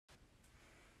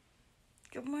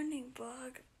Good morning,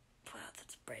 vlog. Wow,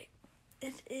 that's bright.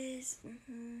 It is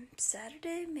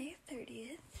Saturday, May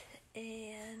 30th,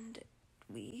 and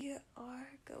we are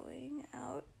going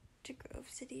out to Grove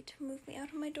City to move me out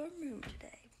of my dorm room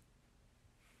today.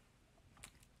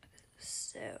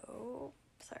 So,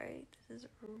 sorry, this is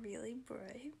really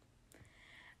bright.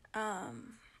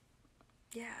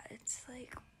 Yeah, it's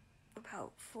like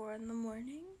about 4 in the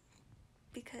morning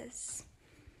because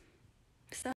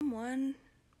someone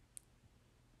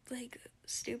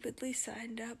stupidly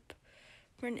signed up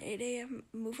for an 8 a.m.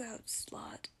 move out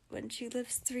slot when she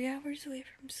lives 3 hours away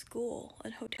from school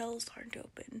and hotels aren't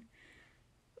open.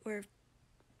 Or,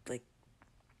 I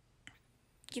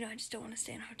just don't want to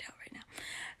stay in a hotel right now.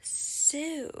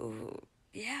 So,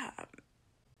 yeah.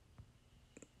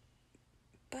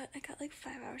 But I got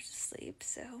 5 hours of sleep,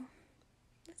 so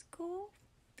that's cool.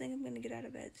 I think I'm gonna get out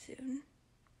of bed soon.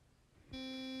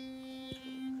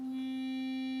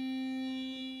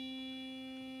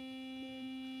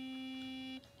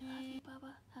 Love you,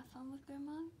 Baba. Have fun with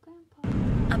Grandma and Grandpa.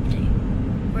 Update.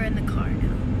 We're in the car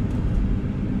now.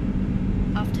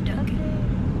 Off to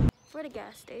Dunkin'. We're at a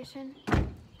gas station.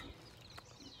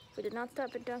 We did not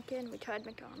stop at Dunkin'. We tried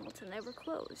McDonald's and they were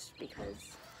closed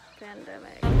because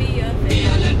pandemic.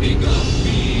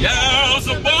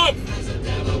 Beelzebub!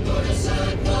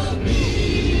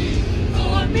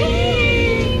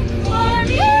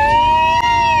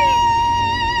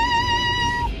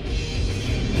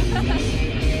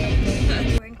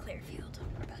 We're in Clearfield.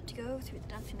 We're about to go through the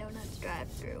Dunkin' Donuts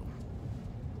drive-thru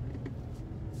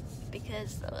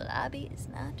because the lobby is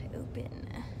not open.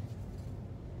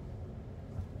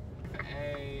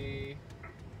 Hey.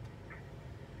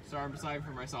 Sorry, I'm deciding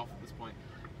for myself at this point.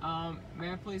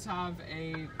 May I please have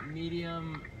a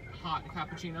medium hot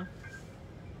cappuccino?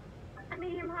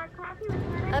 Medium hot coffee with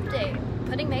Update.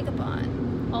 Putting makeup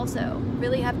on. Also,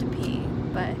 really have to pee,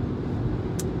 but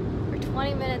we're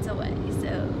 20 minutes away,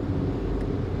 so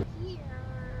here.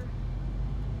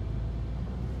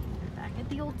 We're back at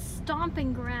the old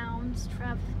stomping grounds,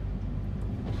 Trev.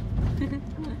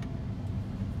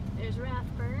 There's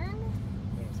Rathburn.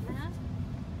 There's Matt.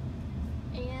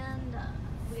 And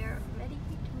we are ready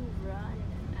to run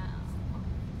now.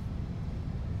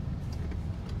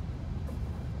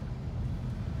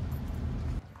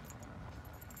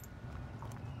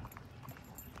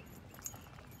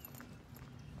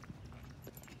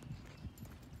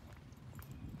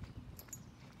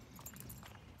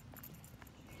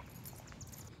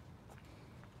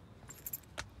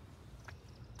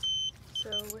 So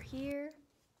we're here.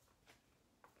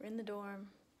 We're in the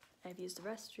dorm. I've used the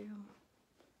restroom.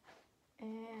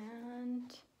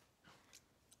 And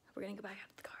we're gonna go back out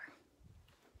of the car.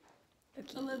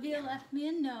 Okay. Olivia left me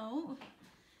a note.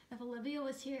 If Olivia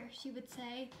was here, she would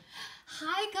say,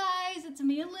 "Hi guys, it's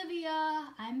me,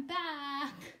 Olivia. I'm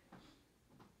back."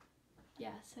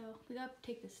 Yeah, so we gotta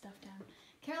take this stuff down.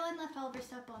 Caroline left all of her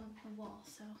stuff on the wall,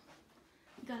 so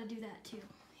we gotta do that too.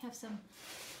 We have some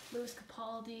Louis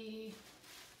Capaldi.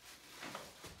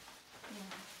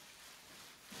 Yeah.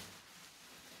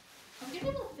 Are we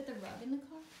gonna be able to fit the rug in the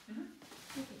car?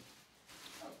 Mm-hmm. Okay.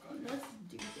 Oh, God. Let's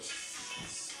do this.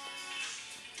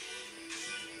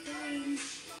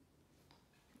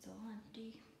 It's all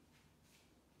empty.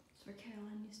 It's where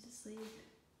Caroline used to sleep.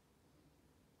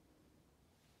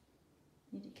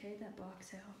 Need to carry that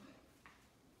box out.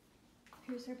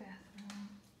 Here's her bathroom.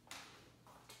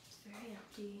 It's very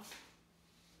empty.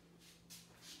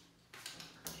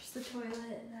 There's the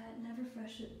toilet that never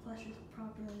flushes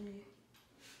properly.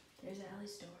 There's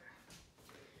Allie's door.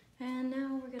 And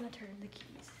now we're gonna turn the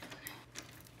keys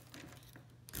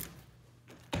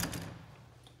in.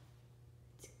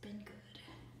 It's been good.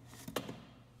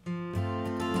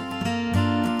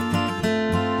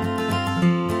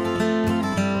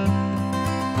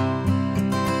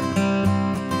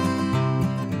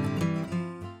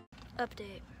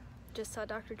 Update. Just saw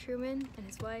Dr. Truman and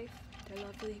his wife. They're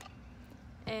lovely.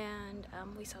 And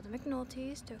we saw the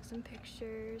McNultys, took some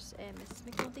pictures, and Mrs.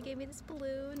 McNulty gave me this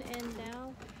balloon, and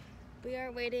now we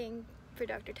are waiting for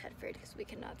Dr. Tedford because we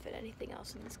cannot fit anything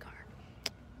else in this car.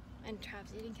 And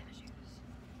Trav's eating cashews.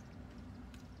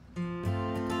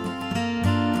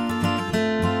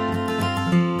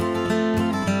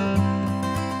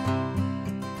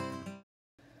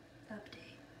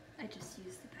 Update. I just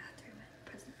used the bathroom at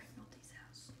President McNulty's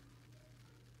house.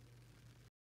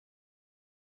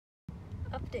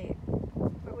 Update.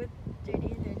 We're with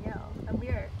JD and Danielle, and we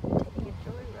are taking a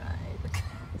joyride.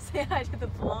 Say hi to the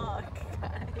vlog,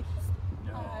 guys.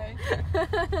 No. Hi.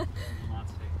 Not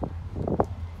safe.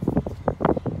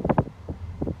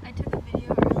 I took a video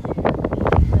earlier,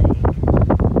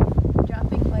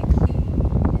 dropping my key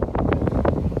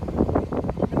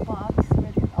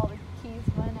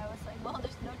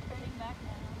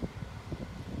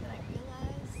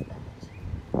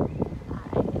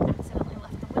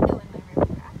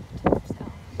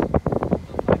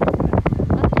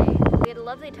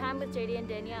with JD and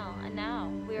Danielle, and now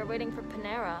we are waiting for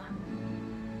Panera.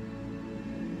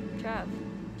 Trav,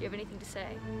 do you have anything to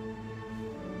say?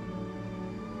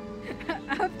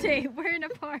 Update, we're in a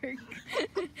park.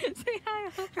 Say hi,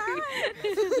 Aubrey.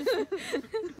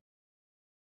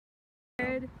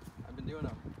 I've been doing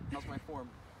them. How's my form?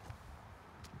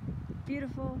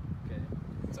 Beautiful. Okay.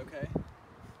 It's okay.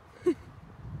 You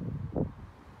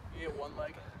get one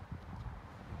leg.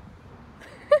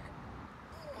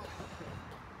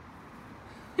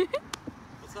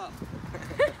 What's up?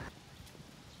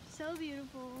 So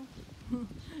beautiful. We're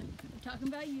talking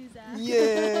about you, Zach.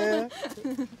 Yeah.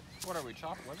 What are we,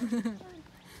 chopped women?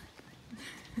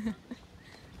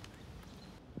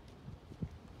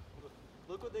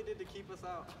 Look what they did to keep us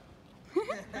out.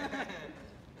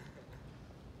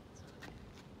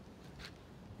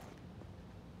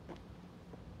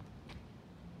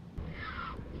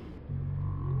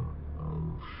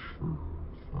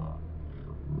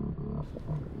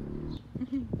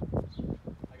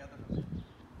 I got the.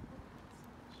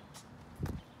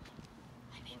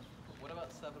 What about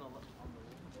 7-Eleven?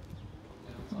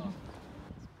 Yeah,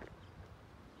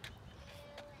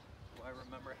 do I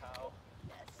remember how?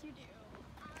 Yes, you do.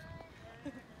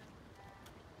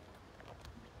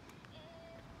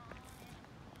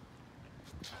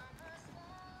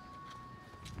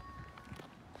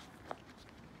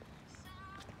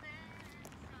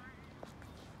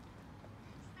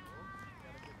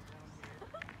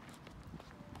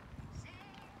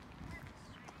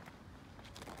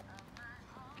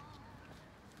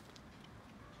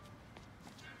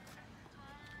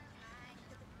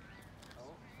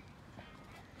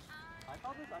 I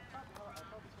thought this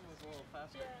one was a little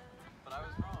faster, but I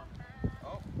was wrong.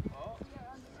 Oh.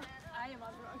 I am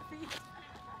on the wrong feet.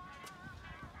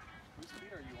 Whose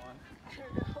feet are you on? I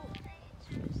don't know.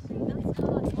 That's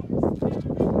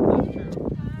true.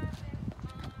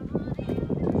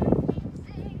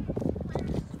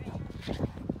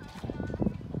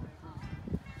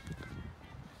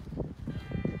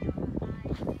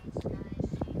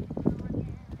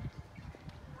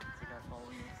 Is the guy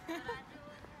following us?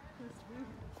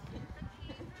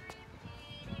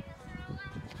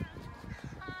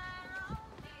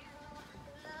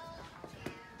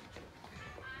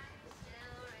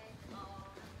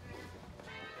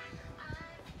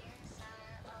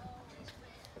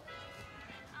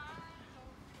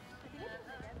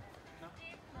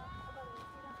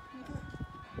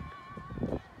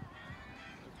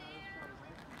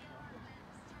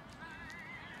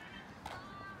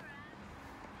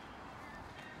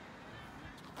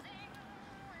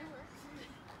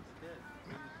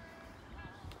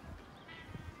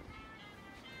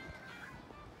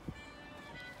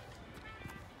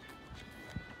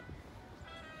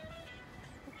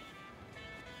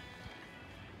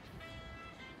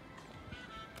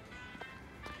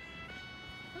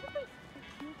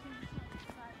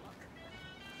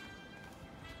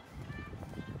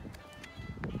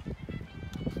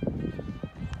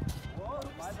 Whoa,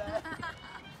 my bad.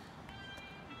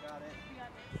 You got it.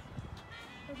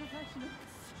 We're professionals.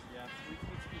 Yeah, sweet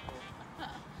people.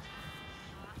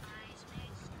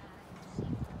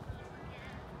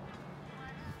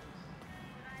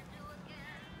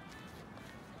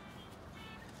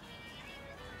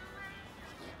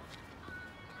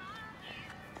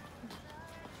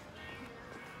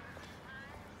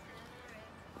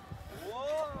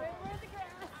 Whoa! Where's the grass?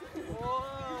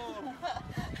 Whoa!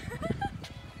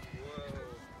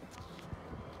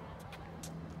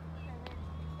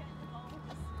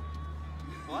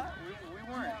 What? We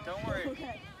weren't. Don't worry.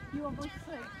 Okay, you almost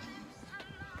like.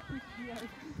 Yeah.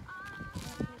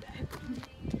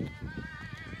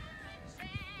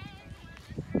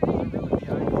 Those are really the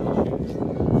ideal shoes.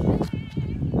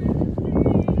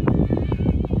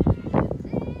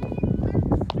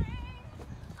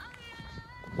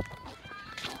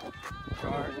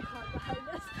 Guard. Behind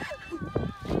us.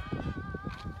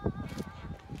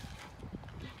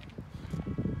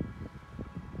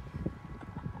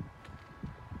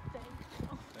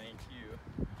 Thank you.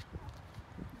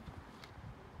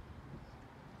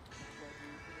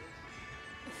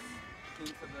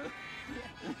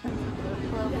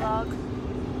 Hello vlog.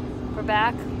 We're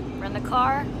back. We're in the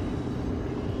car.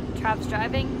 Trav's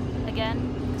driving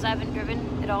again because I haven't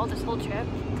driven at all this whole trip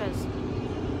because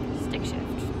stick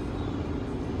shift.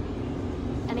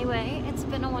 Anyway, it's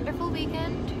been a wonderful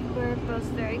weekend. We're both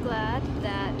very glad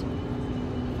that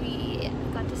we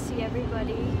got to see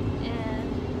everybody and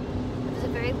it was a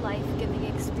very life-giving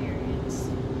experience.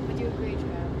 Would you agree,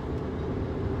 Trav?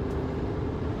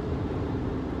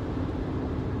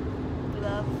 We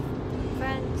love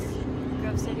friends,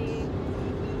 Grove City,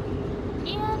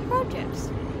 and road trips.